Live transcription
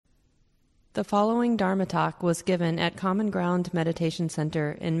The following Dharma talk was given at Common Ground Meditation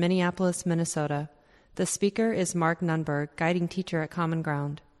Center in Minneapolis, Minnesota. The speaker is Mark Nunberg, guiding teacher at Common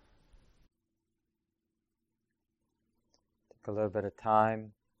Ground. Take a little bit of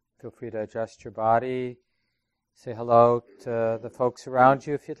time. Feel free to adjust your body. Say hello to the folks around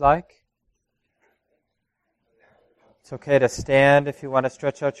you if you'd like. It's okay to stand if you want to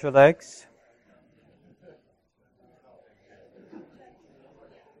stretch out your legs.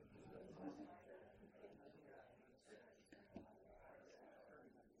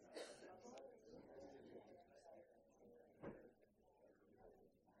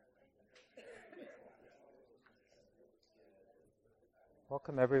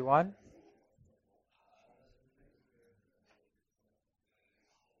 Welcome, everyone.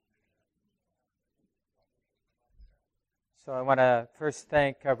 So I want to first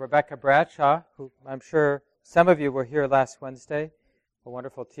thank Rebecca Bradshaw, who I'm sure some of you were here last Wednesday, a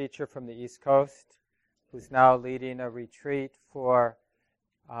wonderful teacher from the East Coast, who's now leading a retreat for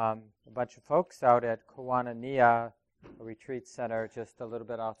a bunch of folks out at Equanimity, a retreat center just a little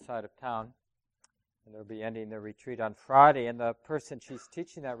bit outside of town. And they'll be ending their retreat on Friday. And the person she's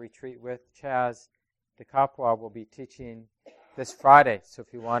teaching that retreat with, Chaz DeCapua, will be teaching this Friday. So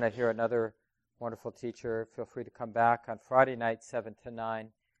if you want to hear another wonderful teacher, feel free to come back on Friday night, 7 to 9.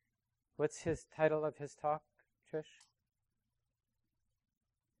 What's his title of his talk, Trish?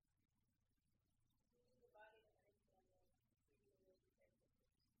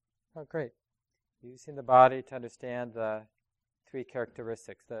 Oh, great. Using the body to understand the three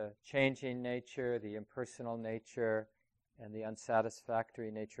characteristics: the changing nature, the impersonal nature, and the unsatisfactory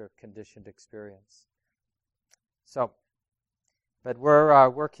nature of conditioned experience. But we're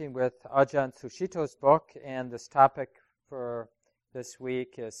working with Ajahn Sushito's book, and this topic for this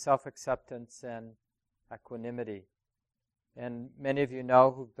week is self-acceptance and equanimity. And many of you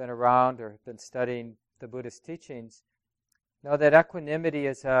know, who've been around or have been studying the Buddhist teachings, know that equanimity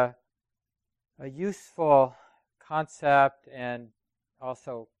is a useful concept and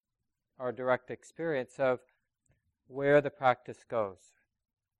also our direct experience of where the practice goes.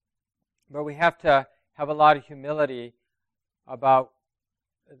 But we have to have a lot of humility about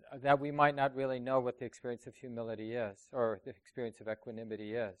that we might not really know what the experience of humility is or the experience of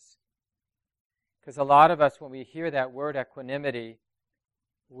equanimity is. Because a lot of us, when we hear that word equanimity,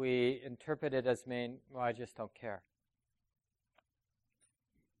 we interpret it as meaning, well, I just don't care.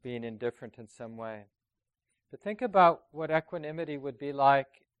 Being indifferent in some way. But think about what equanimity would be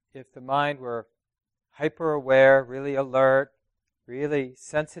like if the mind were hyper-aware, really alert, really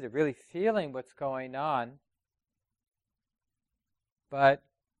sensitive, really feeling what's going on, but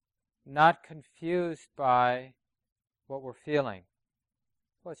not confused by what we're feeling.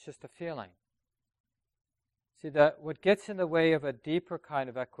 Well, it's just a feeling. See, what gets in the way of a deeper kind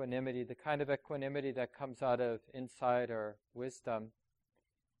of equanimity, the kind of equanimity that comes out of insight or wisdom,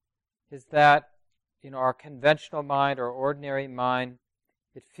 is that our conventional mind or ordinary mind,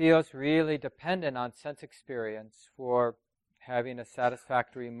 it feels really dependent on sense experience for having a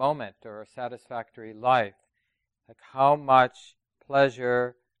satisfactory moment or a satisfactory life. Like how much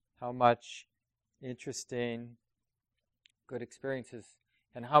pleasure, how much interesting, good experiences,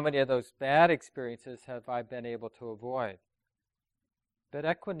 and how many of those bad experiences have I been able to avoid. But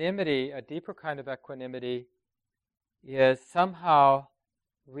equanimity, a deeper kind of equanimity, is somehow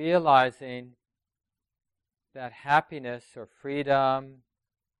realizing that happiness or freedom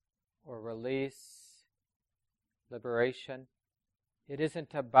or release, liberation, it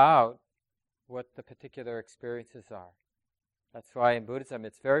isn't about what the particular experiences are. That's why in Buddhism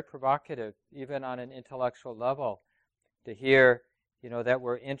it's very provocative, even on an intellectual level, to hear, that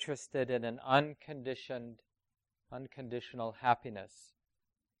we're interested in an unconditional happiness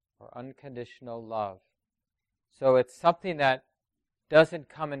or unconditional love. So it's something that doesn't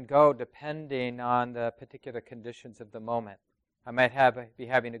come and go depending on the particular conditions of the moment. I might be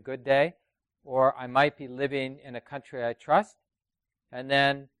having a good day, or I might be living in a country I trust, and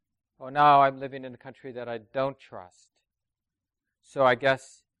then, now I'm living in a country that I don't trust. So I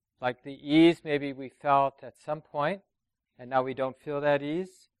guess, like the ease maybe we felt at some point, and now we don't feel that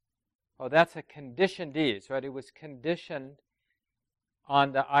ease. That's a conditioned ease, right? It was conditioned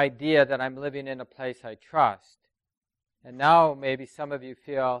on the idea that I'm living in a place I trust. And now maybe some of you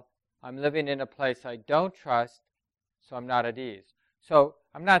feel, I'm living in a place I don't trust, so I'm not at ease. So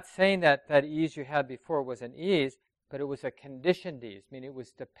I'm not saying that that ease you had before was an ease, but it was a conditioned ease, meaning it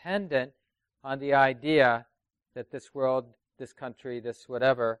was dependent on the idea that this world, this country, this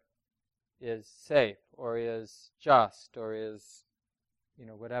whatever, is safe or is just or is,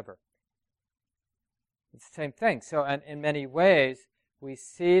 whatever. It's the same thing. So and in many ways, we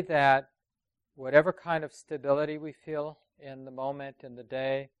see that whatever kind of stability we feel in the moment, in the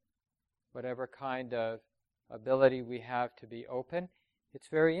day, whatever kind of ability we have to be open, it's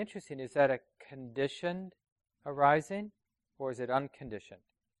very interesting. Is that a conditioned arising, or is it unconditioned?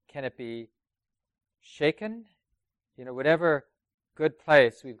 Can it be shaken? Whatever good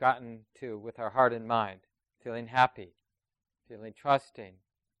place we've gotten to with our heart and mind, feeling happy, feeling trusting,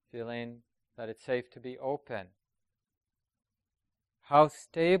 feeling that it's safe to be open. How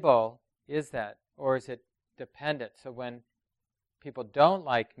stable is that? Or is it dependent? So when people don't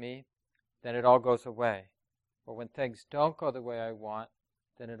like me, then it all goes away. Or when things don't go the way I want,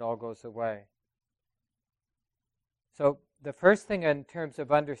 then it all goes away. So the first thing in terms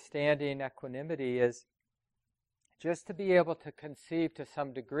of understanding equanimity is just to be able to conceive to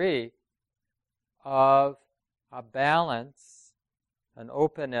some degree of a balance, an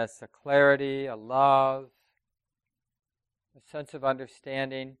openness, a clarity, a love, a sense of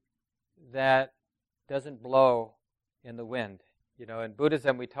understanding that doesn't blow in the wind. In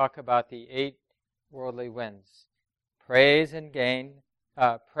Buddhism we talk about the 8 worldly winds: praise and gain,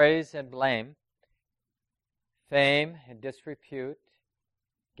 praise and blame, fame and disrepute,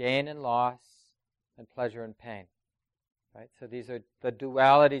 gain and loss, and pleasure and pain. Right? So these are the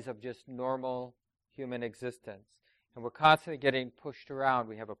dualities of just normal human existence. And we're constantly getting pushed around.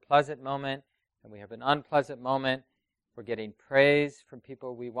 We have a pleasant moment and we have an unpleasant moment. We're getting praise from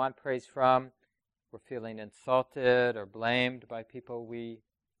people we want praise from. We're feeling insulted or blamed by people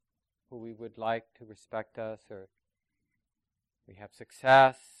who we would like to respect us. Or we have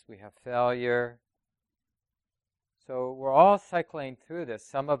success, we have failure. So we're all cycling through this.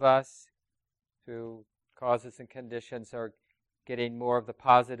 Some of us, through causes and conditions, are getting more of the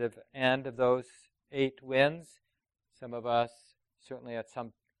positive end of those 8 winds. Some of us, certainly at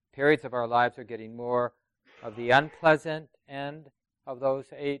some periods of our lives, are getting more of the unpleasant end of those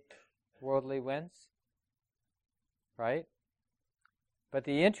 8 worldly winds. Right? But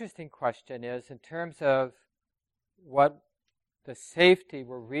the interesting question is, in terms of what the safety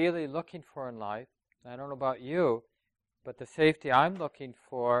we're really looking for in life, I don't know about you, but the safety I'm looking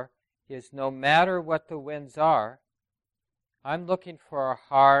for is, no matter what the winds are, I'm looking for a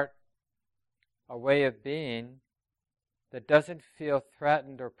heart, a way of being that doesn't feel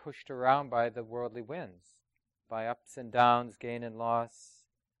threatened or pushed around by the worldly winds, by ups and downs, gain and loss,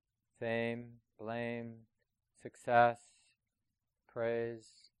 fame, blame, success, praise.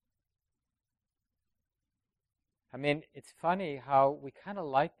 I mean, it's funny how we kind of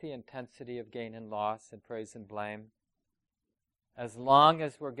like the intensity of gain and loss and praise and blame, as long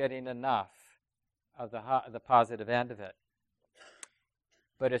as we're getting enough of the positive end of it.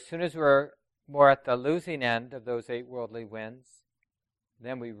 But as soon as we're more at the losing end of those 8 worldly winds,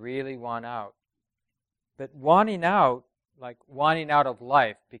 then we really want out. But wanting out, like wanting out of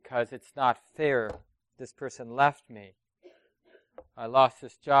life because it's not fair, this person left me, I lost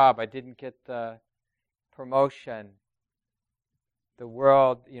this job, I didn't get the promotion, the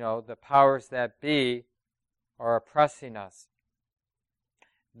world, the powers that be are oppressing us.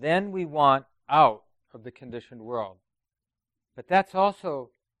 Then we want out of the conditioned world. But that's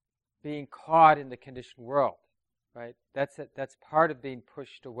also being caught in the conditioned world, right? That's part of being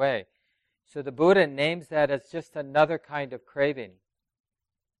pushed away. So the Buddha names that as just another kind of craving,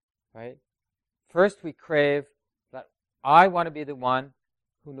 right? First we crave that I want to be the one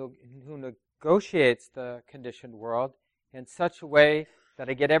who negotiates the conditioned world in such a way that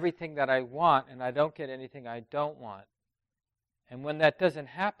I get everything that I want and I don't get anything I don't want. And when that doesn't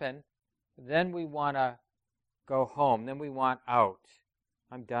happen, then we want to go home. Then we want out.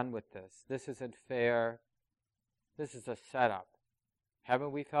 I'm done with this. This isn't fair. This is a setup.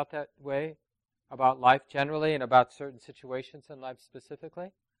 Haven't we felt that way about life generally and about certain situations in life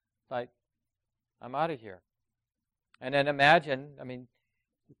specifically? Like, I'm out of here. And then imagine,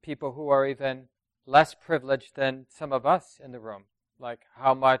 people who are even less privileged than some of us in the room. Like,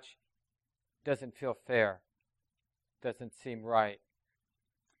 how much doesn't feel fair, doesn't seem right.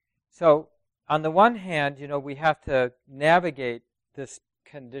 So, on the one hand, we have to navigate this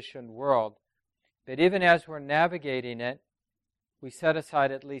conditioned world. But even as we're navigating it, we set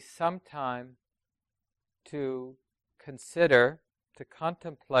aside at least some time to consider, to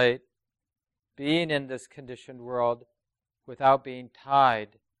contemplate being in this conditioned world without being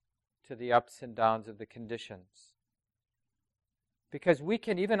tied to the ups and downs of the conditions. Because we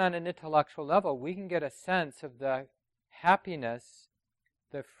can, even on an intellectual level, we can get a sense of the happiness,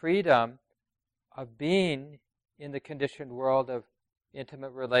 the freedom of being in the conditioned world of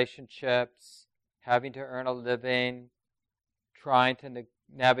intimate relationships, having to earn a living, trying to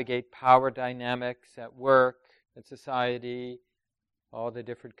navigate power dynamics at work, in society, all the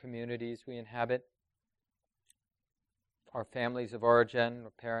different communities we inhabit, our families of origin,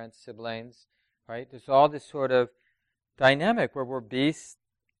 our parents, siblings, right? There's all this sort of dynamic where we're beasts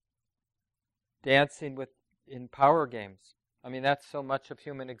dancing in power games. I mean, that's so much of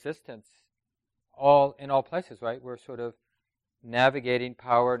human existence, in all places, right? We're sort of navigating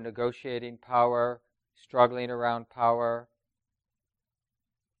power, negotiating power, struggling around power.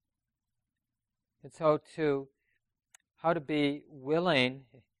 And so how to be willing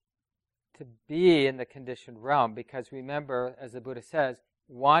to be in the conditioned realm, because remember, as the Buddha says,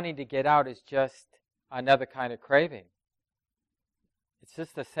 wanting to get out is just another kind of craving. It's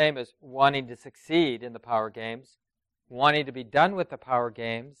just the same as wanting to succeed in the power games. Wanting to be done with the power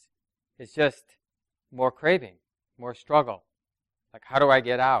games is just more craving, more struggle. Like, how do I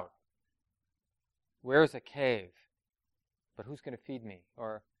get out? Where's a cave? But who's going to feed me?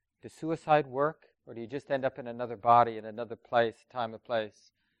 Or does suicide work? Or do you just end up in another body, in another place, time and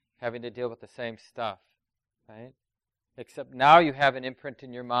place, having to deal with the same stuff, right? Except now you have an imprint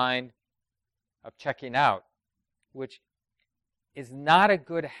in your mind of checking out, which is not a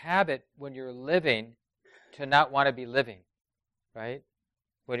good habit when you're living to not want to be living, right?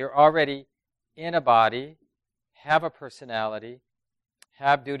 When you're already in a body, have a personality,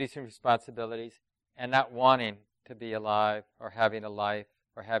 have duties and responsibilities, and not wanting to be alive or having a life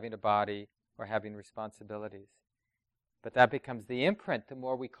or having a body or having responsibilities. But that becomes the imprint the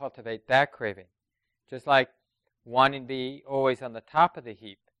more we cultivate that craving. Just like wanting to be always on the top of the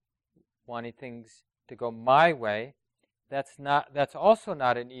heap, wanting things to go my way, that's also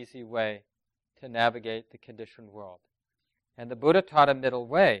not an easy way to navigate the conditioned world. And the Buddha taught a middle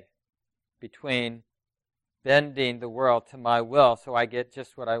way between bending the world to my will so I get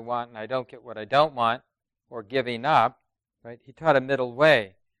just what I want and I don't get what I don't want, or giving up, right? He taught a middle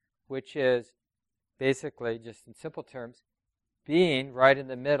way, which is basically, just in simple terms, being right in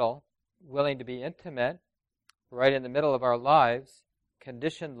the middle, willing to be intimate, right in the middle of our lives,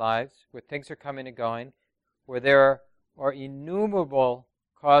 conditioned lives, where things are coming and going, where there are innumerable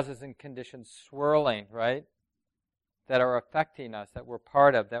causes and conditions swirling, right, that are affecting us, that we're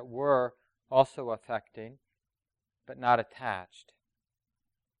part of, that we're also affecting, but not attached.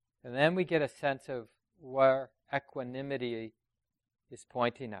 And then we get a sense of where equanimity is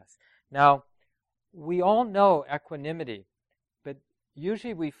pointing us. Now, we all know equanimity, but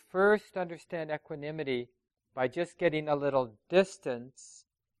usually we first understand equanimity by just getting a little distance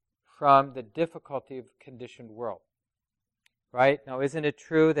from the difficulty of the conditioned world. Right? Now, isn't it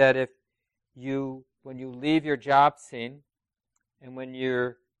true that when you leave your job scene and when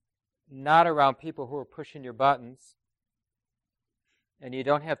you're not around people who are pushing your buttons and you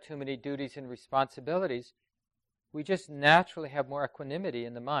don't have too many duties and responsibilities, we just naturally have more equanimity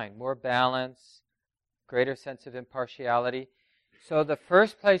in the mind, more balance, greater sense of impartiality. So the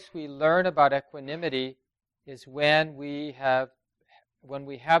first place we learn about equanimity is when we have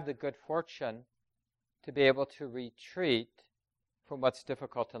the good fortune to be able to retreat from what's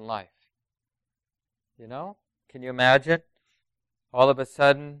difficult in life. You know? Can you imagine? All of a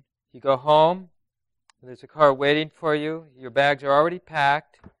sudden, you go home, there's a car waiting for you, your bags are already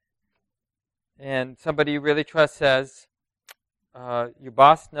packed, and somebody you really trust says, your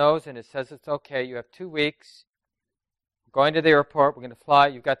boss knows and it says it's okay, you have 2 weeks, we're going to the airport, we're going to fly,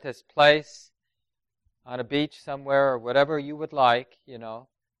 you've got this place on a beach somewhere or whatever you would like, you know,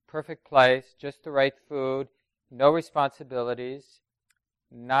 perfect place, just the right food, no responsibilities,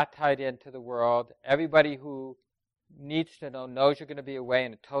 not tied into the world. Everybody who needs to know knows you're going to be away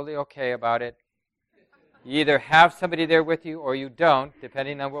and are totally okay about it. You either have somebody there with you or you don't,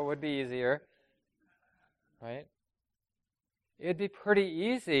 depending on what would be easier. Right? It'd be pretty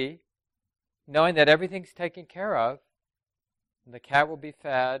easy knowing that everything's taken care of. And the cat will be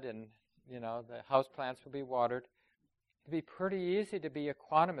fed and, you know, the house plants will be watered. It'd be pretty easy to be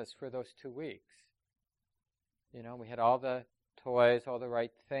equanimous for those 2 weeks. You know, we had all the toys, all the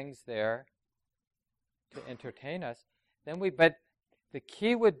right things there to entertain us. But the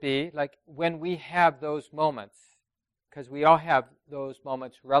key would be, like, when we have those moments, because we all have those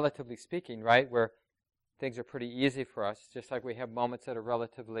moments, relatively speaking, right, where things are pretty easy for us, just like we have moments that are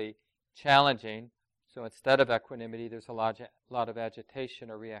relatively challenging. So instead of equanimity, there's a lot of agitation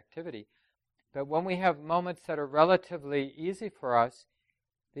or reactivity. But when we have moments that are relatively easy for us,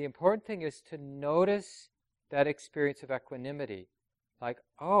 the important thing is to notice that experience of equanimity. Like,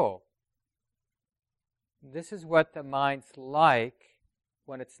 oh, this is what the mind's like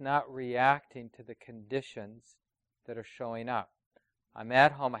when it's not reacting to the conditions that are showing up. I'm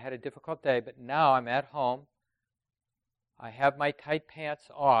at home. I had a difficult day, but now I'm at home. I have my tight pants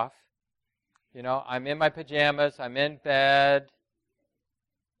off. You know, I'm in my pajamas. I'm in bed.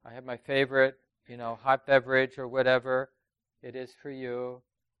 I have my favorite, hot beverage or whatever it is for you,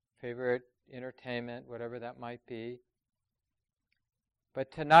 favorite entertainment, whatever that might be.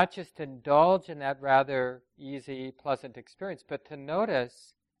 But to not just indulge in that rather easy, pleasant experience, but to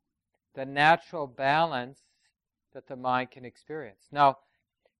notice the natural balance that the mind can experience. Now,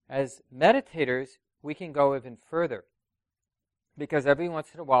 as meditators, we can go even further, because every once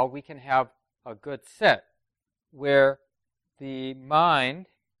in a while we can have a good sit where the mind,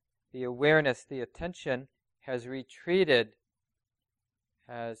 the awareness, the attention has retreated,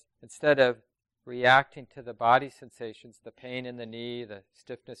 instead of reacting to the body sensations, the pain in the knee, the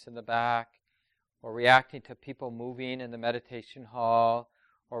stiffness in the back, or reacting to people moving in the meditation hall,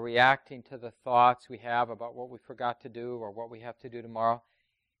 or reacting to the thoughts we have about what we forgot to do or what we have to do tomorrow.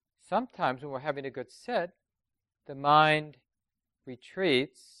 Sometimes when we're having a good sit, the mind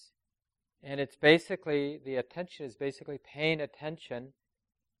retreats, and it's basically, the attention is basically paying attention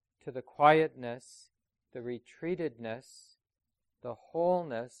to the quietness, the retreatedness, the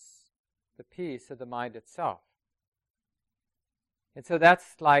wholeness, the peace of the mind itself. And so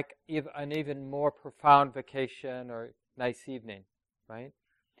that's like an even more profound vacation or nice evening, right?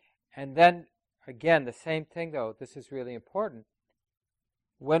 And then, again, the same thing though, this is really important.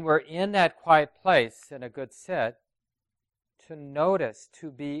 When we're in that quiet place in a good sit, to notice,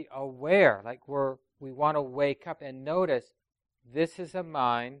 to be aware, like we want to wake up and notice, this is the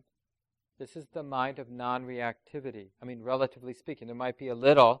mind of non-reactivity. I mean, relatively speaking, there might be a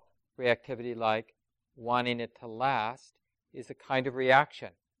little reactivity, like wanting it to last is a kind of reaction,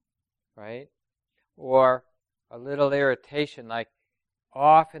 right? Or a little irritation, like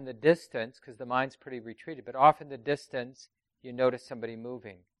off in the distance, because the mind's pretty retreated, but off in the distance you notice somebody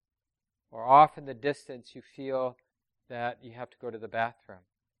moving. Or off in the distance you feel that you have to go to the bathroom.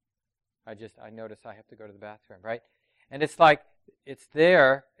 I notice I have to go to the bathroom, right? And it's like, it's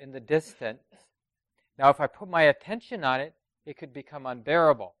there in the distance. Now if I put my attention on it, it could become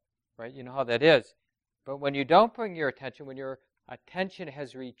unbearable, right? You know how that is. But when you don't bring your attention, when your attention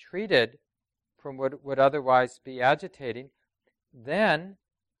has retreated from what would otherwise be agitating, then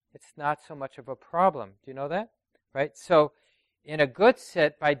it's not so much of a problem. Do you know that? Right? So in a good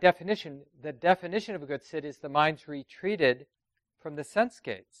sit, by definition, the definition of a good sit is the mind's retreated from the sense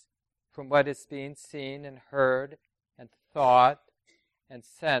gates, from what is being seen and heard and thought and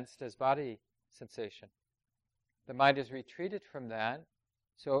sensed as body sensation. The mind is retreated from that.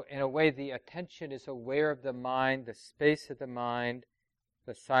 So in a way, the attention is aware of the mind, the space of the mind,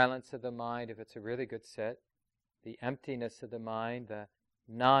 the silence of the mind, if it's a really good sit, the emptiness of the mind, the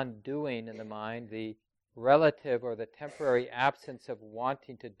non-doing in the mind, the relative or the temporary absence of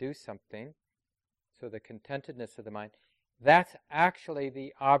wanting to do something, so the contentedness of the mind. That's actually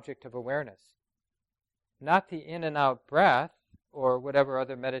the object of awareness. Not the in and out breath or whatever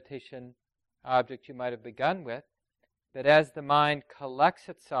other meditation object you might have begun with, but as the mind collects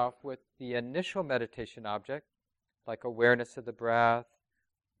itself with the initial meditation object, like awareness of the breath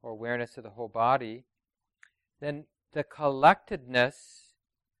or awareness of the whole body, then the collectedness,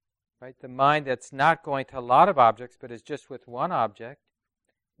 right, the mind that's not going to a lot of objects but is just with one object,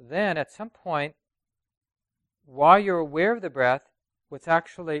 then at some point, while you're aware of the breath, what's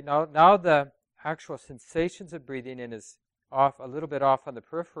actually, now the actual sensations of breathing in is off, a little bit off on the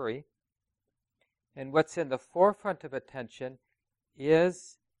periphery, and what's in the forefront of attention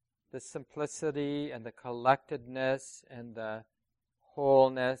is the simplicity and the collectedness and the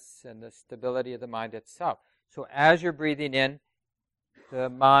wholeness and the stability of the mind itself. So as you're breathing in, the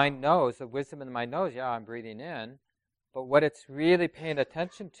mind knows, the wisdom in the mind knows, yeah, I'm breathing in, but what it's really paying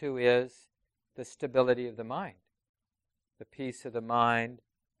attention to is the stability of the mind, the peace of the mind,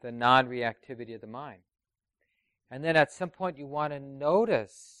 the non-reactivity of the mind. And then at some point you want to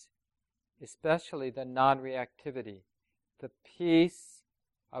notice especially the non-reactivity, the peace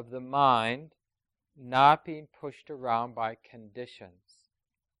of the mind not being pushed around by conditions.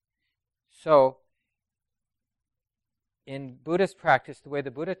 So, in Buddhist practice, the way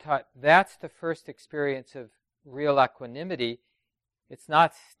the Buddha taught, that's the first experience of real equanimity. It's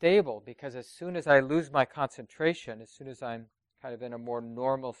not stable, because as soon as I lose my concentration, as soon as I'm kind of in a more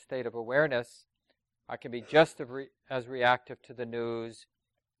normal state of awareness, I can be just as reactive to the news,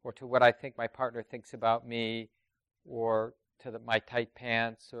 or to what I think my partner thinks about me, or to my tight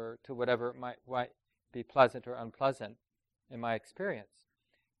pants, or to whatever it might be pleasant or unpleasant in my experience.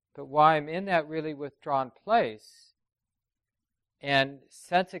 But while I'm in that really withdrawn place, and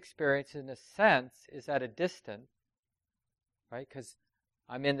sense experience in a sense is at a distance, right? Because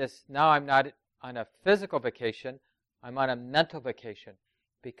I'm in this, now I'm not on a physical vacation, I'm on a mental vacation,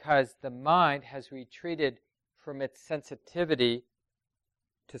 because the mind has retreated from its sensitivity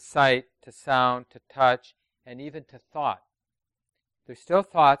to sight, to sound, to touch, and even to thought. They're still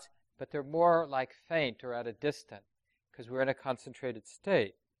thoughts, but they're more like faint or at a distance because we're in a concentrated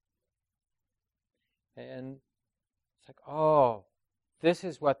state. And it's like, oh, this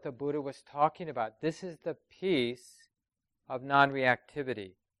is what the Buddha was talking about. This is the peace of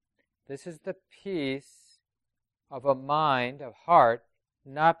non-reactivity. This is the peace of a mind, of heart,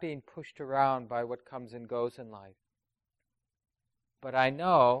 not being pushed around by what comes and goes in life. But I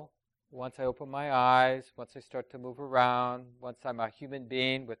know once I open my eyes, once I start to move around, once I'm a human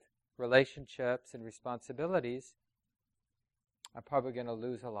being with relationships and responsibilities, I'm probably going to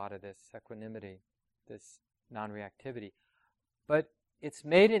lose a lot of this equanimity, this non-reactivity. But it's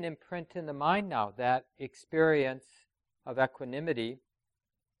made an imprint in the mind now, that experience of equanimity.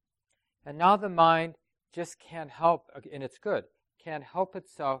 And now the mind just can't help, and it's good, can't help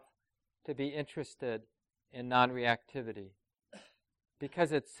itself to be interested in non-reactivity.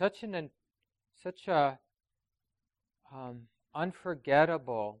 Because it's such a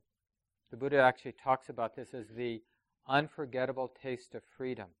unforgettable, the Buddha actually talks about this as the unforgettable taste of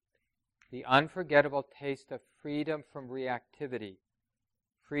freedom. The unforgettable taste of freedom from reactivity.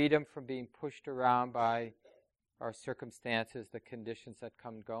 Freedom from being pushed around by our circumstances, the conditions that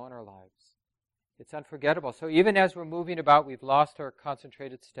come and go in our lives. It's unforgettable. So even as we're moving about, we've lost our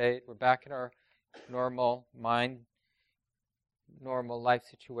concentrated state, we're back in our normal mind, normal life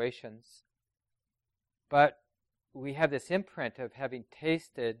situations. But we have this imprint of having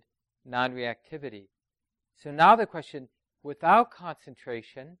tasted non-reactivity. So now the question, without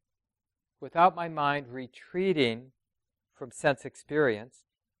concentration, without my mind retreating from sense experience,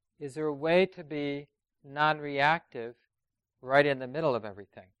 is there a way to be non-reactive right in the middle of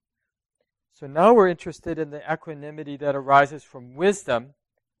everything? So now we're interested in the equanimity that arises from wisdom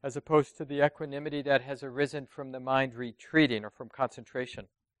as opposed to the equanimity that has arisen from the mind retreating or from concentration.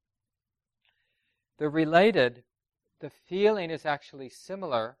 They're related. The feeling is actually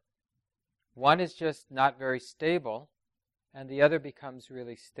similar. One is just not very stable, and the other becomes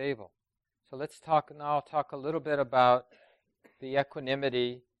really stable. So let's talk a little bit about the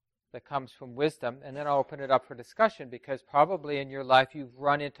equanimity that comes from wisdom, and then I'll open it up for discussion, because probably in your life you've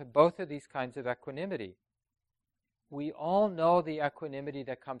run into both of these kinds of equanimity. We all know the equanimity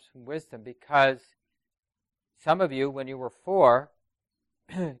that comes from wisdom, because some of you, when you were 4,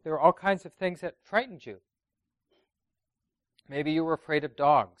 there were all kinds of things that frightened you. Maybe you were afraid of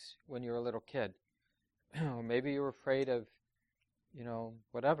dogs when you were a little kid. Or maybe you were afraid of,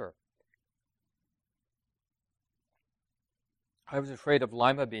 whatever. I was afraid of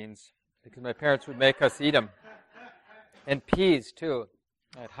lima beans because my parents would make us eat them. And peas, too.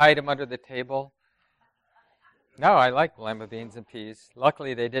 I'd hide them under the table. No, I like lima beans and peas.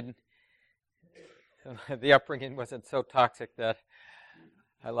 Luckily, they didn't. The upbringing wasn't so toxic that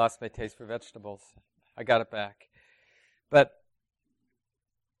I lost my taste for vegetables. I got it back. But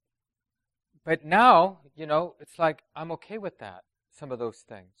now, it's like I'm okay with that, some of those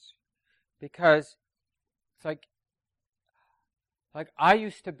things. Because it's like I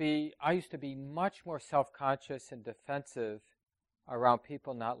used to be much more self-conscious and defensive around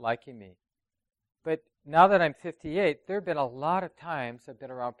people not liking me. But now that I'm 58, there have been a lot of times I've been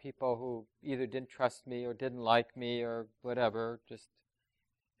around people who either didn't trust me or didn't like me or whatever. Just,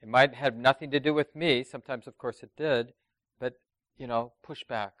 it might have nothing to do with me. Sometimes, of course, it did. But,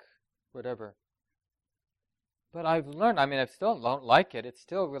 pushback, whatever. But I've learned, I still don't like it. It's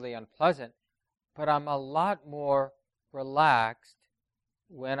still really unpleasant. But I'm a lot more relaxed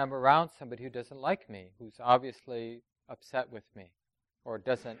when I'm around somebody who doesn't like me, who's obviously upset with me or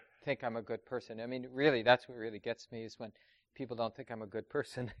doesn't think I'm a good person. Really, that's what really gets me, is when people don't think I'm a good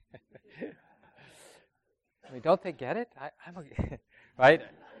person. Don't they get it? Right?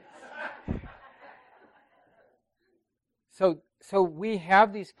 So we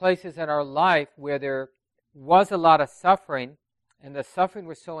have these places in our life where there was a lot of suffering, and the suffering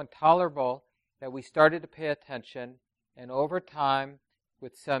was so intolerable that we started to pay attention, and over time,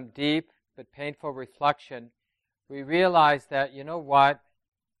 with some deep but painful reflection, we realized that,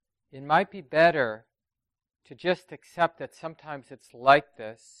 it might be better to just accept that sometimes it's like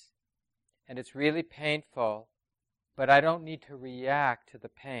this, and it's really painful, but I don't need to react to the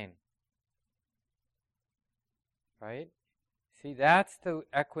pain. Right? See, that's the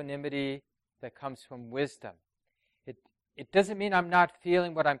equanimity that comes from wisdom. It doesn't mean I'm not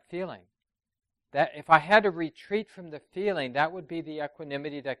feeling what I'm feeling. That if I had to retreat from the feeling, that would be the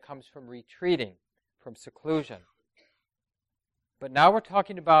equanimity that comes from retreating, from seclusion. But now we're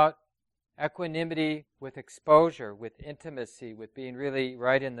talking about equanimity with exposure, with intimacy, with being really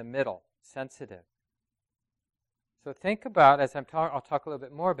right in the middle, sensitive. So think about, as I'll talk a little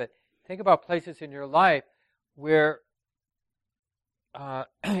bit more, but think about places in your life where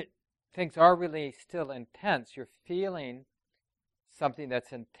things are really still intense. You're feeling something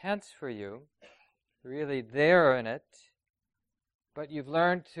that's intense for you, really there in it, but you've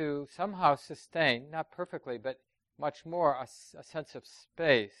learned to somehow sustain, not perfectly, but much more, a sense of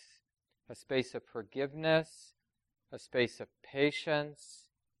space, a space of forgiveness, a space of patience,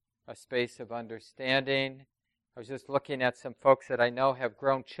 a space of understanding. I was just looking at some folks that I know have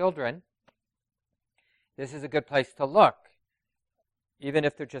grown children. This is a good place to look, even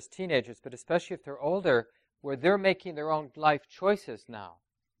if they're just teenagers, but especially if they're older, where they're making their own life choices now.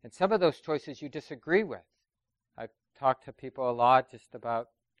 And some of those choices you disagree with. I've talked to people a lot just about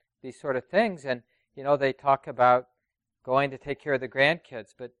these sort of things, and they talk about going to take care of the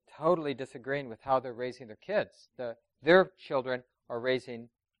grandkids, but totally disagreeing with how they're raising their kids. Their children are raising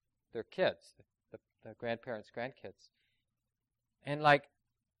their kids, the grandparents' grandkids. And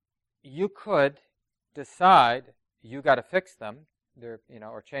you could decide you got to fix them,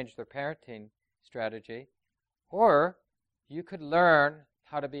 or change their parenting strategy, or you could learn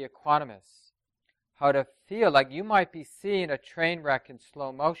how to be equanimous, how to feel like you might be seeing a train wreck in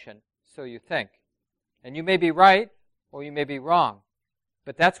slow motion, so you think. And you may be right, or you may be wrong,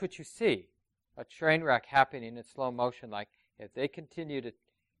 but that's what you see, a train wreck happening in slow motion, like if they continue to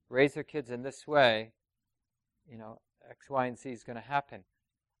raise their kids in this way, X, Y, and Z is going to happen.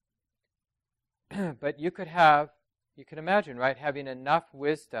 But you could imagine, right, having enough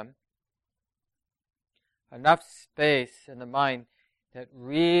wisdom, enough space in the mind that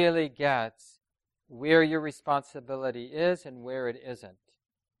really gets where your responsibility is and where it isn't.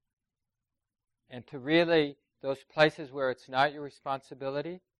 And to really, those places where it's not your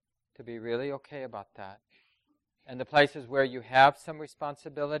responsibility, to be really okay about that. And the places where you have some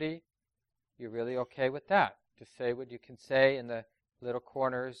responsibility, you're really okay with that. To say what you can say in the little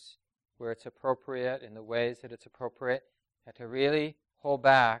corners where it's appropriate, in the ways that it's appropriate, and to really hold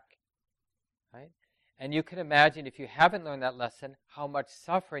back, right? And you can imagine, if you haven't learned that lesson, how much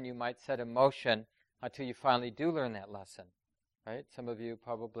suffering you might set in motion until you finally do learn that lesson, right? Some of you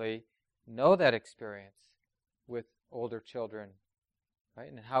probably know that experience with older children, right?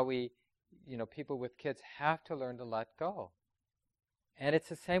 And how people with kids have to learn to let go. And it's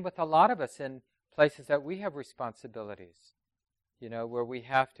the same with a lot of us in places that we have responsibilities, where we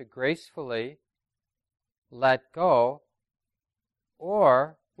have to gracefully let go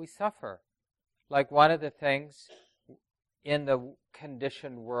or we suffer. Like one of the things in the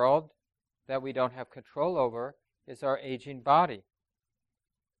conditioned world that we don't have control over is our aging body,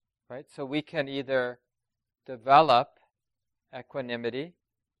 right? So we can either develop equanimity,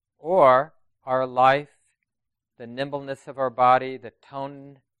 or our life, the nimbleness of our body, the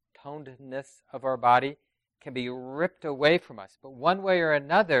tonedness of our body can be ripped away from us. But one way or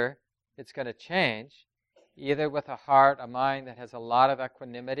another, it's going to change, either with a heart, a mind that has a lot of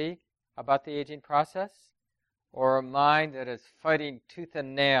equanimity about the aging process, or a mind that is fighting tooth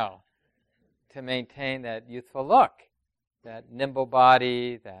and nail to maintain that youthful look, that nimble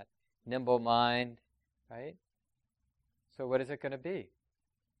body, that nimble mind, right? So what is it going to be?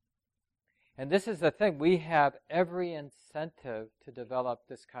 And this is the thing, we have every incentive to develop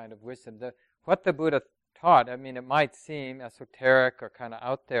this kind of wisdom. What the Buddha taught, it might seem esoteric or kind of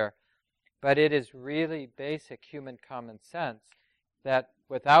out there, but it is really basic human common sense that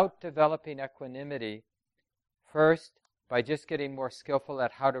without developing equanimity, first, by just getting more skillful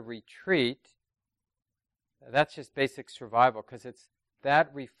at how to retreat, that's just basic survival, because it's that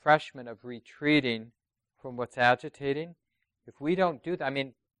refreshment of retreating from what's agitating. If we don't do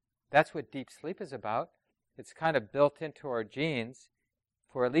that, that's what deep sleep is about. It's kind of built into our genes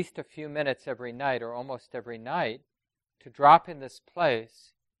for at least a few minutes every night, or almost every night, to drop in this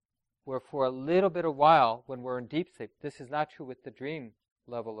place where for a little bit of while, when we're in deep sleep, this is not true with the dream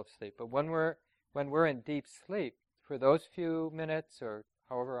level of sleep, but when we're in deep sleep, for those few minutes, or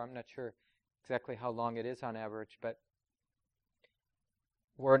however, I'm not sure exactly how long it is on average, but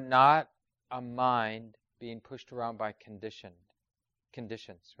we're not a mind being pushed around by conditions,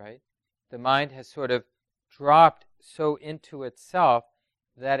 right? The mind has sort of dropped so into itself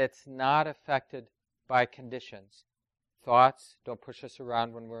that it's not affected by conditions. Thoughts don't push us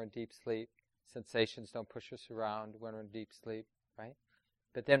around when we're in deep sleep. Sensations don't push us around when we're in deep sleep, right?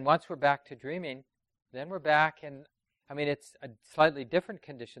 But then once we're back to dreaming, then we're back in, it's a slightly different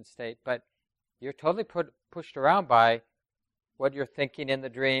conditioned state, but you're totally pushed around by what you're thinking in the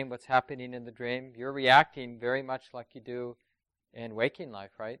dream, what's happening in the dream. You're reacting very much like you do in waking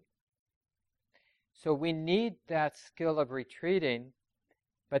life, right? So we need that skill of retreating,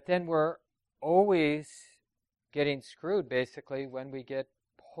 but then we're always getting screwed basically when we get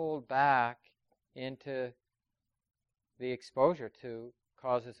pulled back into the exposure to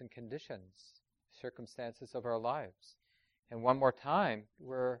causes and conditions, circumstances of our lives. And one more time,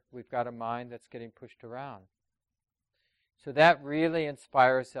 we've got a mind that's getting pushed around. So that really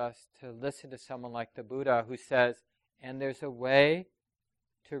inspires us to listen to someone like the Buddha who says, and there's a way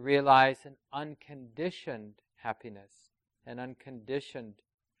to realize an unconditioned happiness, an unconditioned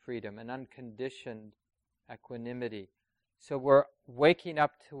freedom, an unconditioned equanimity. So we're waking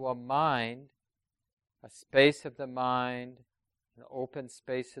up to a mind, a space of the mind, an open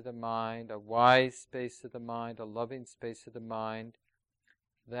space of the mind, a wise space of the mind, a loving space of the mind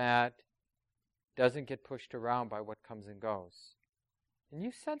that doesn't get pushed around by what comes and goes. And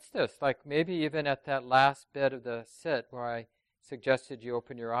you sense this, like maybe even at that last bit of the sit where I suggested you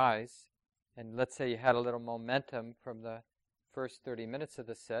open your eyes, and let's say you had a little momentum from the first 30 minutes of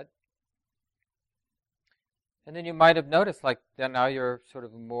the sit, and then you might have noticed like then now you're sort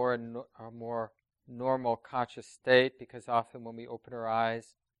of a more normal conscious state, because often when we open our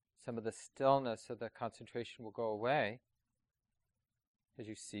eyes, some of the stillness of the concentration will go away as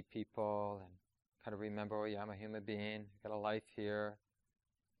you see people and kind of remember, oh yeah, I'm a human being, I've got a life here.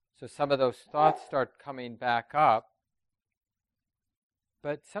 So some of those thoughts start coming back up.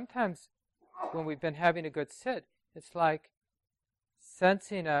 But sometimes when we've been having a good sit, it's like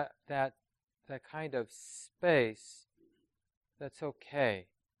sensing that kind of space that's okay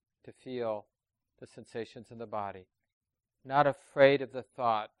to feel the sensations in the body. Not afraid of the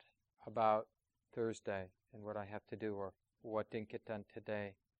thought about Thursday and what I have to do or what didn't get done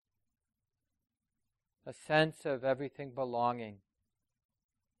today. A sense of everything belonging.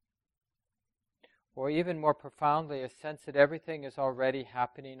 Or even more profoundly, a sense that everything is already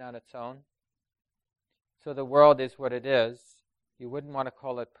happening on its own. So the world is what it is. You wouldn't want to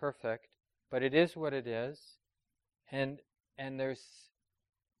call it perfect, but it is what it is. And there's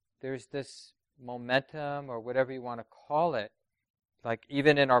this momentum, or whatever you want to call it, like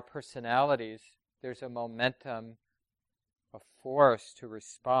even in our personalities, there's a momentum, a force to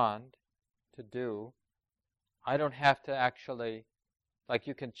respond, to do. I don't have to actually, like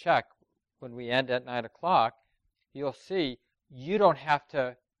you can check when we end at 9 o'clock, you'll see you don't have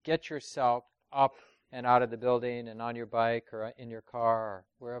to get yourself up and out of the building and on your bike or in your car or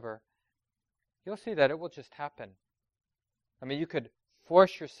wherever. You'll see that it will just happen. I mean, you could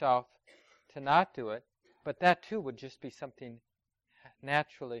force yourself to not do it, but that too would just be something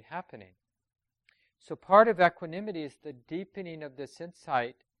naturally happening. So part of equanimity is the deepening of this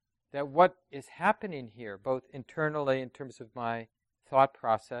insight that what is happening here, both internally in terms of my thought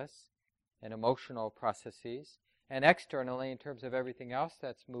process and emotional processes, and externally in terms of everything else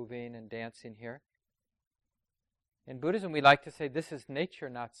that's moving and dancing here. In Buddhism, we like to say this is nature,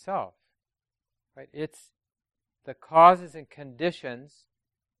 not self. Right? It's the causes and conditions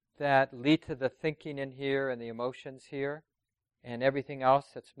that lead to the thinking in here and the emotions here and everything else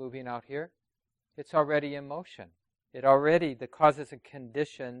that's moving out here. It's already in motion. The causes and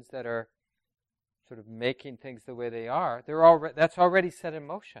conditions that are sort of making things the way they are, that's already set in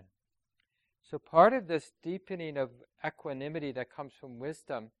motion. So part of this deepening of equanimity that comes from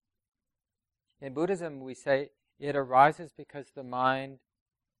wisdom, in Buddhism we say it arises because the mind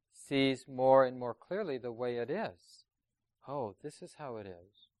sees more and more clearly the way it is. Oh, this is how it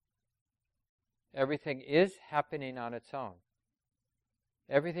is. Everything is happening on its own.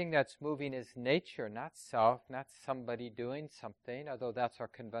 Everything that's moving is nature, not self, not somebody doing something, although that's our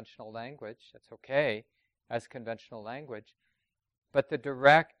conventional language. That's okay as conventional language. But the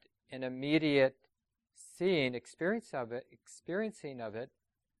direct and immediate experiencing of it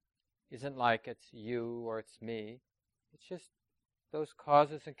isn't like it's you or it's me. It's just those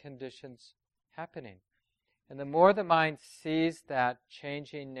causes and conditions happening. And the more the mind sees that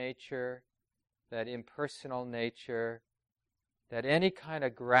changing nature, that impersonal nature, that any kind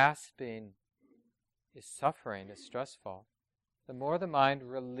of grasping is suffering, is stressful, the more the mind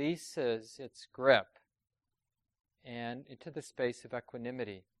releases its grip and into the space of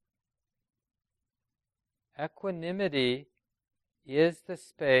equanimity. Equanimity is the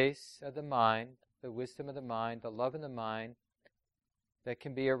space of the mind, the wisdom of the mind, the love in the mind, that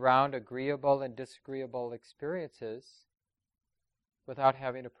can be around agreeable and disagreeable experiences without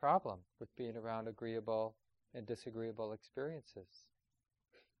having a problem with being around agreeable and disagreeable experiences.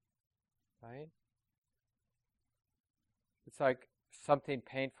 Right? It's like something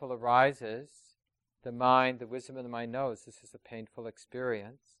painful arises, the mind, the wisdom of the mind knows this is a painful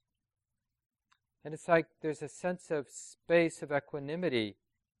experience. And it's like there's a sense of space of equanimity.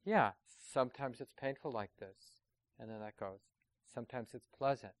 Yeah, sometimes it's painful like this, and then that goes. Sometimes it's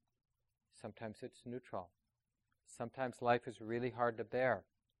pleasant. Sometimes it's neutral. Sometimes life is really hard to bear.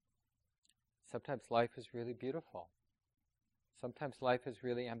 Sometimes life is really beautiful. Sometimes life is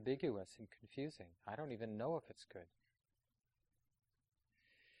really ambiguous and confusing. I don't even know if it's good.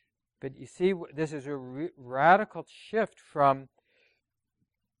 But you see, this is a radical shift from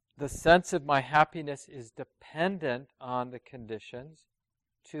the sense of my happiness is dependent on the conditions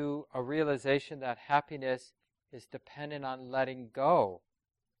to a realization that happiness is dependent on letting go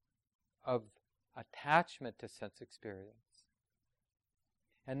of attachment to sense experience.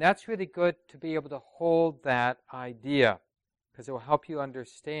 And that's really good to be able to hold that idea, because it will help you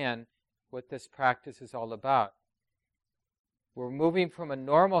understand what this practice is all about. We're moving from a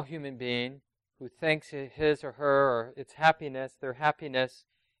normal human being who thinks his or her or its happiness, their happiness,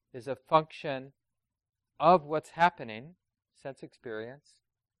 is a function of what's happening, sense experience,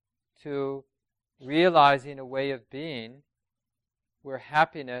 to realizing a way of being where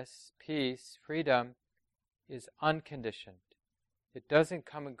happiness, peace, freedom is unconditioned. It doesn't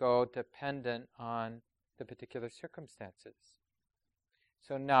come and go dependent on the particular circumstances.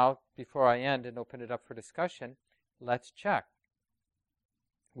 So now, before I end and open it up for discussion, let's check.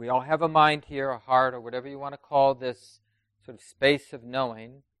 We all have a mind here, a heart, or whatever you want to call this sort of space of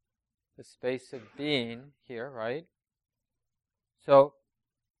knowing, the space of being here, right? So,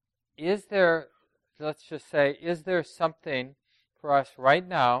 is there, let's just say, is there something for us right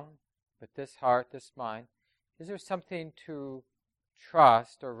now, with this heart, this mind, is there something to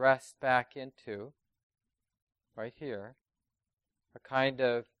trust or rest back into, right here, a kind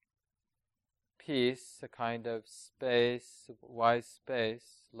of peace, a kind of space, wise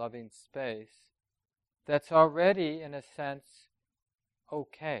space, loving space, that's already, in a sense,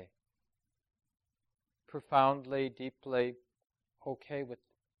 okay. Profoundly, deeply okay with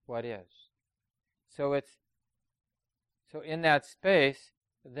what is. So in that space,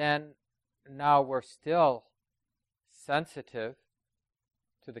 then now we're still sensitive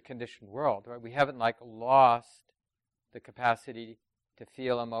to the conditioned world, right? We haven't lost the capacity to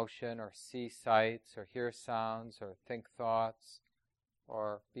feel emotion or see sights or hear sounds or think thoughts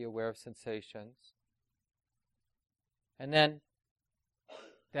or be aware of sensations. And then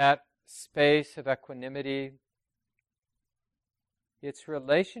that space of equanimity, its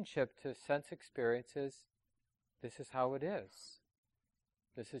relationship to sense experiences, this is how it is.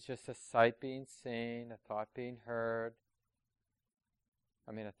 This is just a sight being seen, a thought being heard,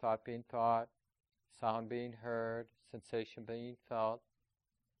 a thought being thought, sound being heard, sensation being felt.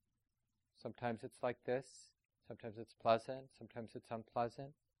 Sometimes it's like this, sometimes it's pleasant, sometimes it's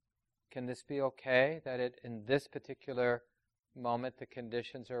unpleasant. Can this be okay, that in this particular moment the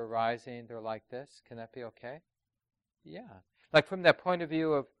conditions are arising, they're like this? Can that be okay? Yeah. Like from that point of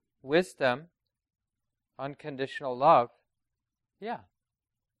view of wisdom, unconditional love, yeah.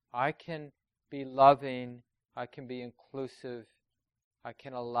 I can be loving, I can be inclusive, I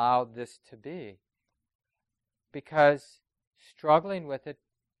can allow this to be. Because struggling with it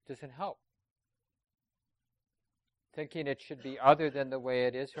doesn't help. Thinking it should be other than the way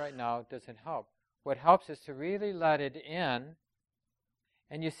it is right now doesn't help. What helps is to really let it in,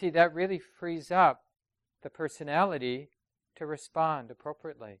 and you see that really frees up the personality to respond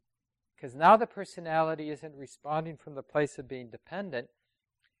appropriately. Because now the personality isn't responding from the place of being dependent.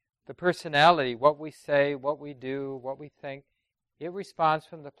 The personality, what we say, what we do, what we think, it responds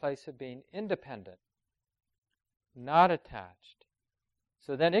from the place of being independent, not attached.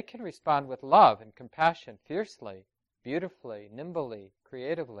 So then it can respond with love and compassion fiercely, beautifully, nimbly,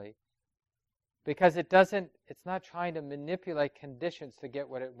 creatively, because it's not trying to manipulate conditions to get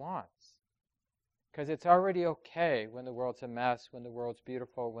what it wants. Because it's already okay when the world's a mess, when the world's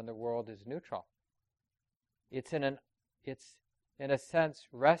beautiful, when the world is neutral. It's in a sense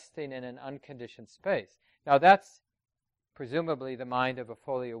resting in an unconditioned space. Now that's presumably the mind of a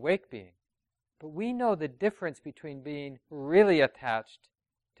fully awake being. But we know the difference between being really attached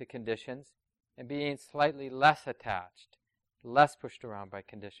to conditions and being slightly less attached, less pushed around by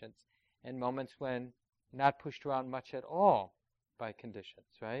conditions, and moments when not pushed around much at all by conditions,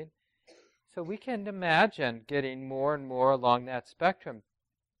 right? So we can imagine getting more and more along that spectrum.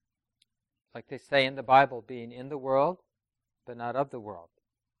 Like they say in the Bible, being in the world, but not of the world.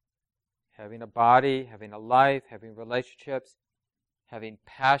 Having a body, having a life, having relationships, having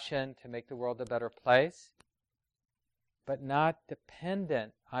passion to make the world a better place, but not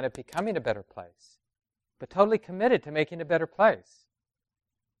dependent on it becoming a better place, but totally committed to making a better place,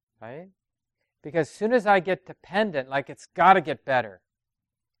 right? Because as soon as I get dependent, like it's got to get better,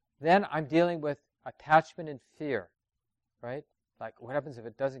 then I'm dealing with attachment and fear, right? Like, what happens if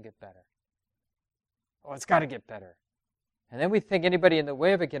it doesn't get better? Oh, it's got to get better. And then we think anybody in the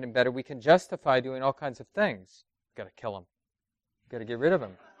way of it getting better, we can justify doing all kinds of things. got to kill him. Got to get rid of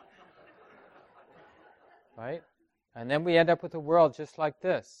him. Right? And then we end up with a world just like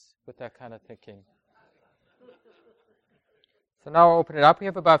this, with that kind of thinking. So now I'll open it up. We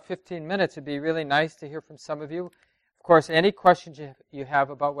have about 15 minutes. It'd be really nice to hear from some of you. Of course, any questions you have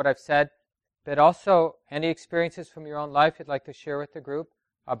about what I've said, but also any experiences from your own life you'd like to share with the group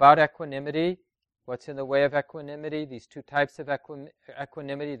about equanimity, what's in the way of equanimity, these two types of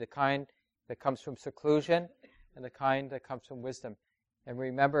equanimity, the kind that comes from seclusion and the kind that comes from wisdom. And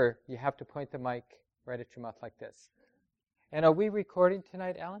remember, you have to point the mic right at your mouth like this. And are we recording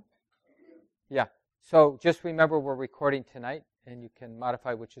tonight, Alan? Yeah. So just remember we're recording tonight, and you can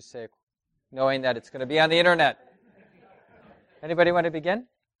modify what you say, knowing that it's going to be on the internet. Anybody want to begin?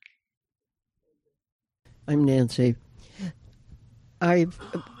 I'm Nancy. I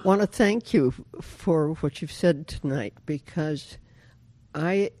want to thank you for what you've said tonight, because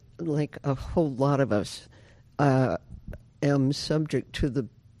I, like a whole lot of us, am subject to the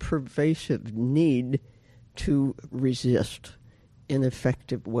pervasive need to resist in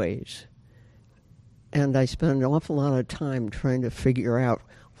effective ways. And I spend an awful lot of time trying to figure out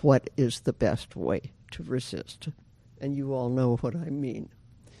what is the best way to resist. And you all know what I mean.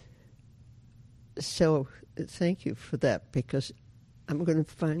 So thank you for that, because I'm going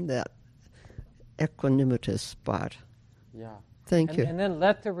to find that equanimity spot. Yeah. Thank you. And then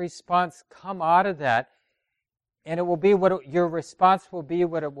let the response come out of that, and it will be your response will be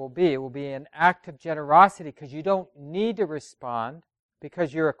what it will be. It will be an act of generosity, because you don't need to respond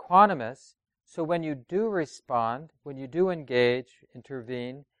because you're equanimous. So when you do respond, when you do engage,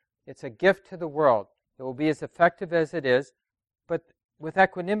 intervene, it's a gift to the world. It will be as effective as it is, but with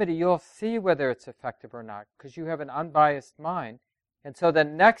equanimity, you'll see whether it's effective or not, because you have an unbiased mind. And so the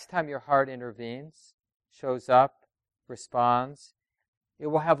next time your heart intervenes, shows up, responds, it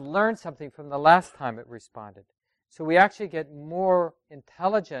will have learned something from the last time it responded. So we actually get more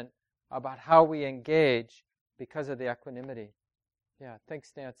intelligent about how we engage because of the equanimity. Yeah,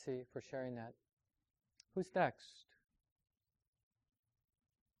 thanks, Nancy, for sharing that. Who's next?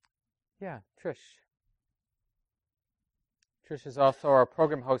 Yeah, Trish. Trish is also our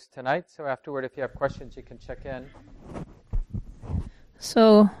program host tonight, so afterward, if you have questions, you can check in.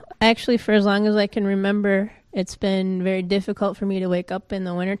 So, actually, for as long as I can remember, it's been very difficult for me to wake up in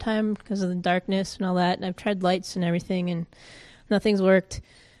the wintertime because of the darkness and all that. And I've tried lights and everything, and nothing's worked.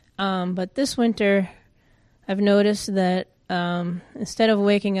 But this winter, I've noticed that instead of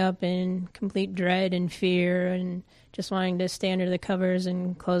waking up in complete dread and fear and just wanting to stay under the covers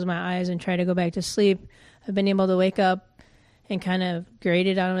and close my eyes and try to go back to sleep, I've been able to wake up and kind of grade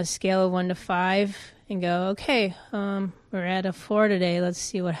it on a scale of 1 to 5 and go, okay, we're at a 4 today. Let's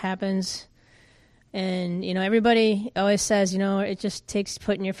see what happens. And, everybody always says, it just takes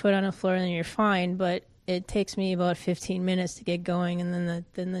putting your foot on the floor and then you're fine. But it takes me about 15 minutes to get going, and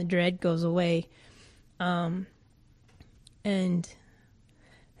then the dread goes away. And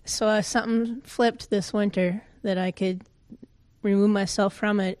so something flipped this winter that I could remove myself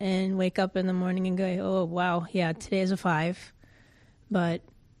from it and wake up in the morning and go, oh, wow, yeah, today's a 5. But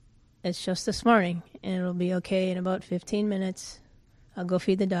it's just this morning, and it'll be okay in about 15 minutes. I'll go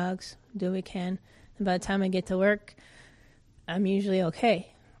feed the dogs, do what we can. And by the time I get to work, I'm usually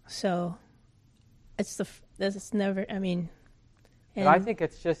okay. So it's never, And I think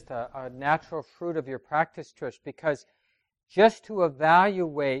it's just a natural fruit of your practice, Trish, because just to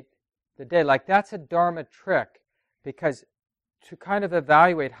evaluate the day, like that's a Dharma trick, because to kind of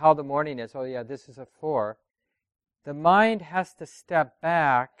evaluate how the morning is, oh yeah, this is a 4, the mind has to step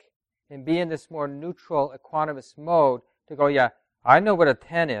back and be in this more neutral, equanimous mode to go, yeah, I know what a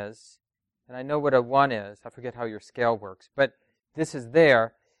 10 is, and I know what a 1 is. I forget how your scale works, but this is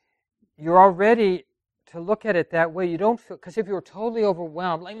there. You're already, to look at it that way, you don't feel, because if you were totally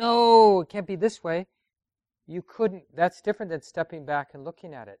overwhelmed, like, no, it can't be this way, you couldn't, that's different than stepping back and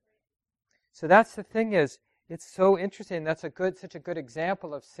looking at it. So that's the thing is, it's so interesting. That's such a good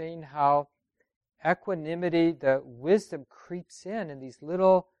example of seeing how equanimity, the wisdom creeps in these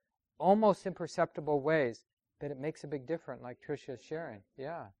little, almost imperceptible ways, but it makes a big difference, like Trish is sharing.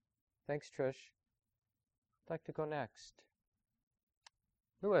 Yeah. Thanks, Trish. I'd like to go next.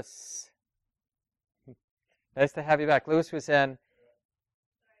 Louis. Nice to have you back. Louis was in...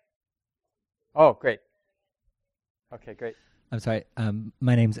 Oh, great. Okay, great. I'm sorry.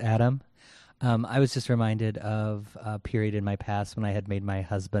 My name's Adam. I was just reminded of a period in my past when I had made my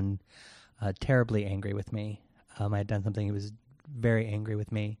husband terribly angry with me. I had done something he was very angry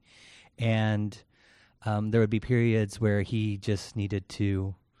with me. And there would be periods where he just needed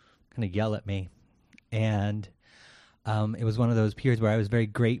to kind of yell at me. And it was one of those periods where I was very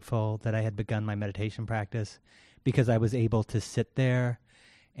grateful that I had begun my meditation practice, because I was able to sit there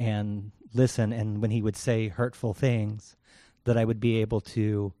and listen, and when he would say hurtful things, that I would be able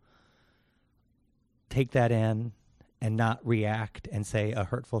to take that in and not react and say a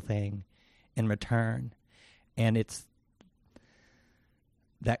hurtful thing in return. And it's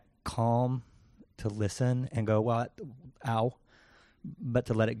that calm to listen and go, well, ow, but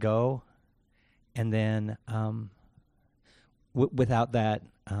to let it go. And then without that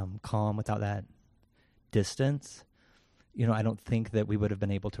calm, without that distance, I don't think that we would have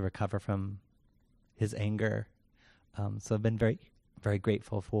been able to recover from his anger. So I've been very, very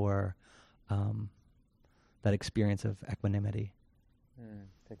grateful for that experience of equanimity.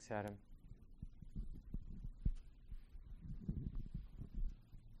 Thanks, Adam.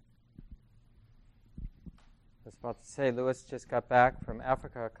 I was about to say, Louis just got back from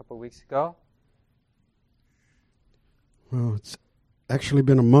Africa a couple of weeks ago. Well, it's actually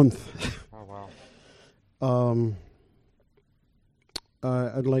been a month. Oh, wow.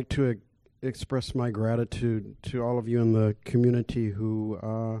 I'd like to express my gratitude to all of you in the community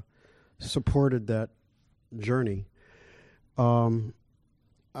who supported that journey.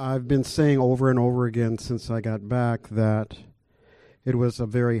 I've been saying over and over again since I got back that it was a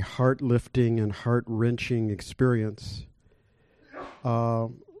very heart-lifting and heart-wrenching experience,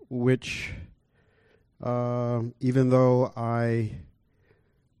 which, even though I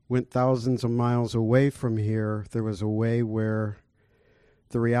went thousands of miles away from here, there was a way where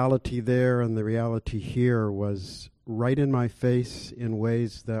the reality there and the reality here was right in my face in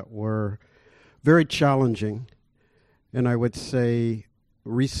ways that were very challenging, and I would say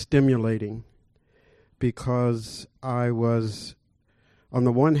re-stimulating, because I was, on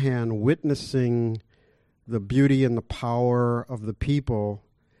the one hand, witnessing the beauty and the power of the people,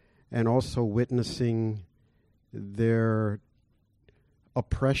 and also witnessing their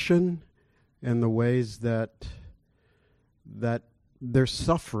oppression and the ways that they're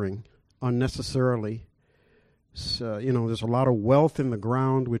suffering unnecessarily. So, there's a lot of wealth in the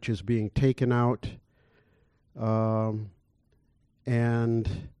ground which is being taken out,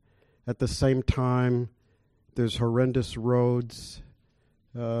 and at the same time, there's horrendous roads.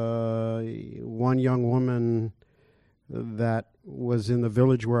 One young woman that was in the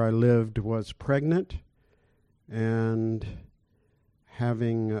village where I lived was pregnant and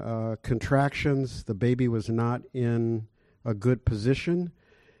having contractions. The baby was not in a good position,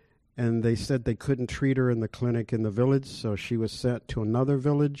 and they said they couldn't treat her in the clinic in the village, so she was sent to another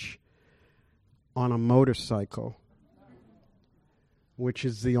village on a motorcycle, which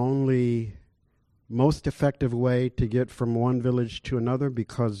is the only most effective way to get from one village to another,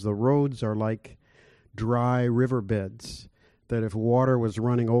 because the roads are like dry riverbeds that if water was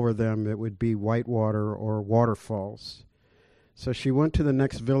running over them, it would be white water or waterfalls. So she went to the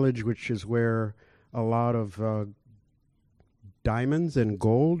next village, which is where a lot of diamonds and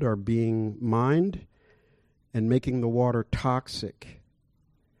gold are being mined and making the water toxic.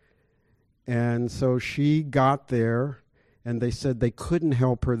 And so she got there, and they said they couldn't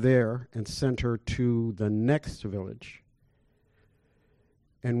help her there and sent her to the next village.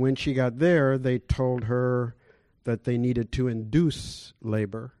 And when she got there, they told her that they needed to induce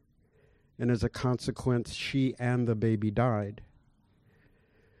labor. And as a consequence, she and the baby died.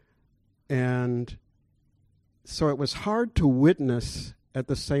 And so it was hard to witness at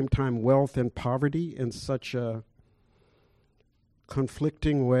the same time wealth and poverty in such a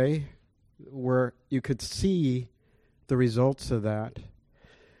conflicting way, where you could see the results of that.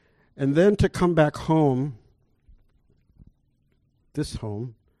 And then to come back home, this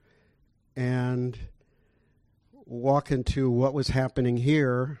home, and walk into what was happening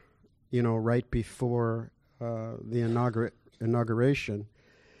here, right before the inauguration.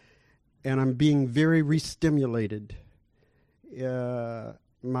 And I'm being very re-stimulated.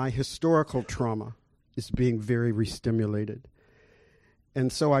 My historical trauma is being very re-stimulated.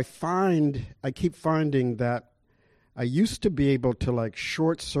 And so I keep finding that I used to be able to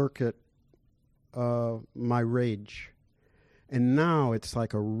short circuit my rage. And now it's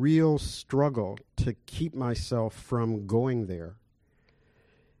like a real struggle to keep myself from going there.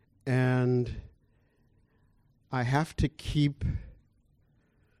 And I have to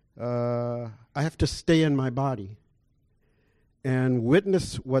I have to stay in my body and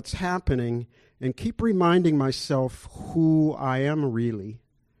witness what's happening and keep reminding myself who I am really.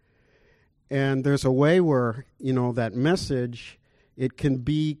 And there's a way where, that message, it can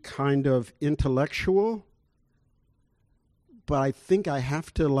be kind of intellectual, but I think I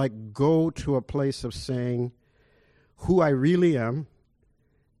have to go to a place of saying who I really am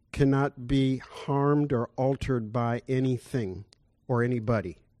cannot be harmed or altered by anything or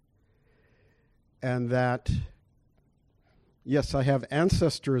anybody. And that yes, I have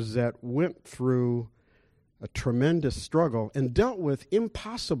ancestors that went through a tremendous struggle and dealt with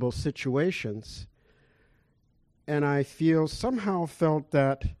impossible situations. And I somehow felt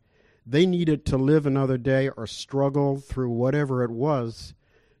that they needed to live another day or struggle through whatever it was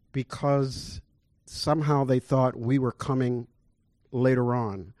because somehow they thought we were coming later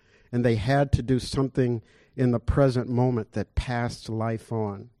on. And they had to do something in the present moment that passed life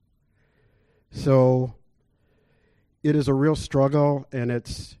on. So it is a real struggle, and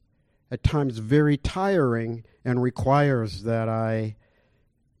it's at times very tiring and requires that I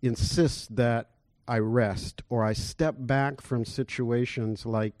insist that I rest or I step back from situations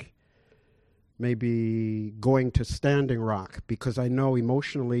like maybe going to Standing Rock because I know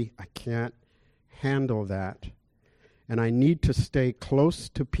emotionally I can't handle that. And I need to stay close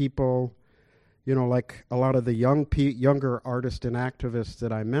to people, like a lot of the younger artists and activists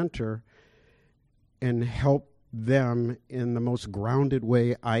that I mentor, and help them in the most grounded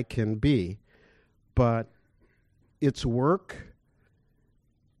way I can be. But it's work,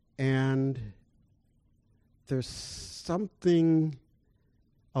 and there's something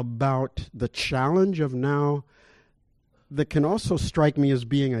about the challenge of now that can also strike me as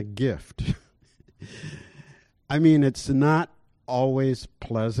being a gift. I mean, it's not always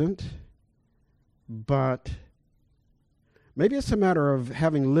pleasant, but maybe it's a matter of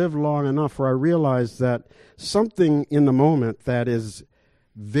having lived long enough where I realize that something in the moment that is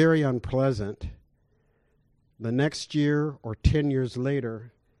very unpleasant, the next year or 10 years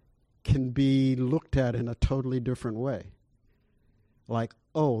later, can be looked at in a totally different way. Like,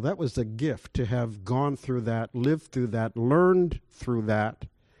 oh, that was a gift to have gone through that, lived through that, learned through that,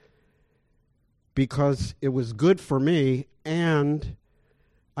 because it was good for me, and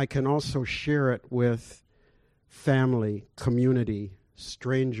I can also share it with family, community,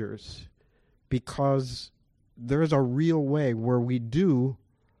 strangers, because there's a real way where we do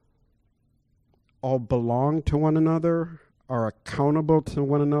all belong to one another, are accountable to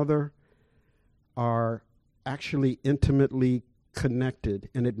one another, are actually intimately connected,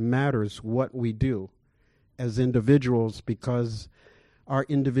 and it matters what we do as individuals because our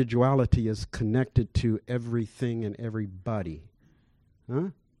individuality is connected to everything and everybody. Huh?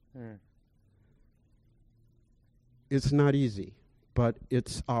 It's not easy, but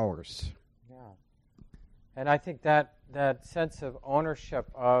it's ours. Yeah. And I think that sense of ownership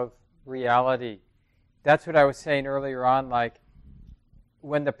of reality, that's what I was saying earlier on, like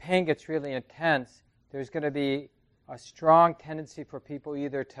when the pain gets really intense, there's going to be a strong tendency for people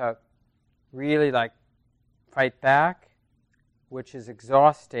either to really fight back, which is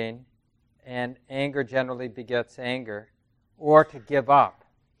exhausting, and anger generally begets anger, or to give up,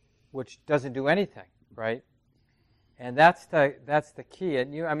 which doesn't do anything, right? And that's the key.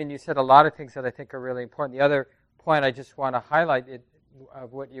 And you said a lot of things that I think are really important. The other point I just want to highlight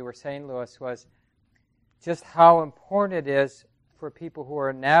of what you were saying, Louis, was just how important it is for people who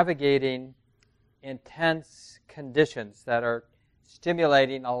are navigating intense conditions that are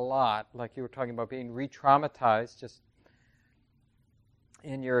stimulating a lot, like you were talking about being re-traumatized just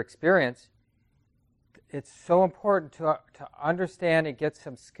in your experience. It's so important to understand and get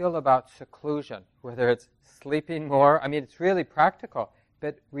some skill about seclusion, whether it's sleeping more. I mean, it's really practical,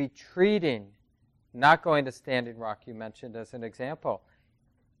 but retreating, not going to Standing Rock, you mentioned as an example.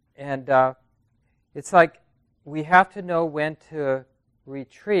 And it's like we have to know when to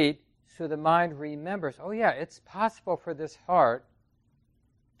retreat so the mind remembers, oh yeah, it's possible for this heart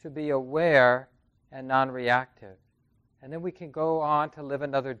to be aware and non-reactive. And then we can go on to live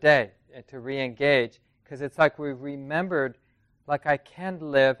another day and to re-engage, because it's like we've remembered, like I can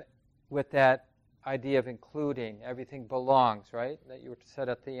live with that idea of including, everything belongs, right? That you said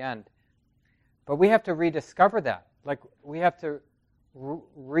at the end. But we have to rediscover that. Like we have to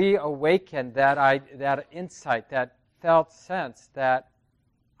reawaken that insight, that felt sense that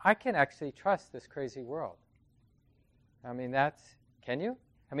I can actually trust this crazy world. I mean, can you?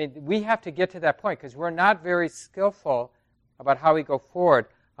 I mean, we have to get to that point because we're not very skillful about how we go forward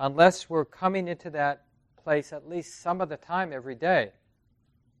unless we're coming into that place at least some of the time every day.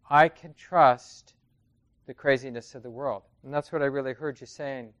 I can trust the craziness of the world. And that's what I really heard you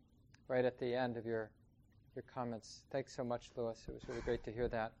saying right at the end of your comments. Thanks so much, Louis. It was really great to hear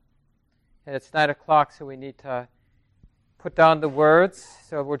that. And it's 9:00, so we need to put down the words.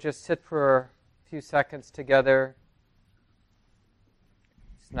 So we'll just sit for a few seconds together.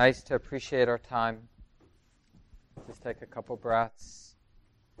 It's nice to appreciate our time. Just take a couple breaths.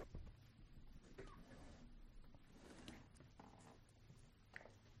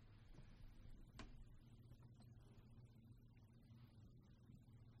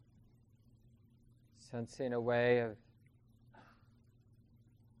 Sensing a way of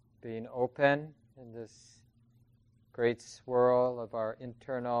being open in this great swirl of our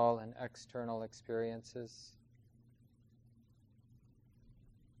internal and external experiences.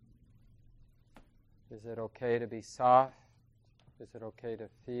 Is it okay to be soft? Is it okay to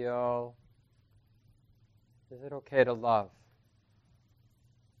feel? Is it okay to love?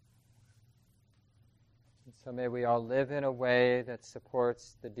 And so may we all live in a way that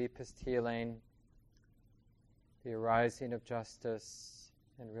supports the deepest healing, the arising of justice,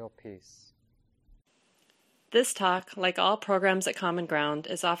 and real peace. This talk, like all programs at Common Ground,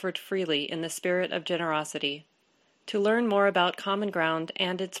 is offered freely in the spirit of generosity. To learn more about Common Ground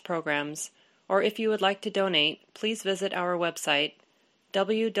and its programs, or if you would like to donate, please visit our website,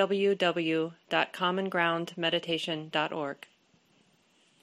 www.commongroundmeditation.org.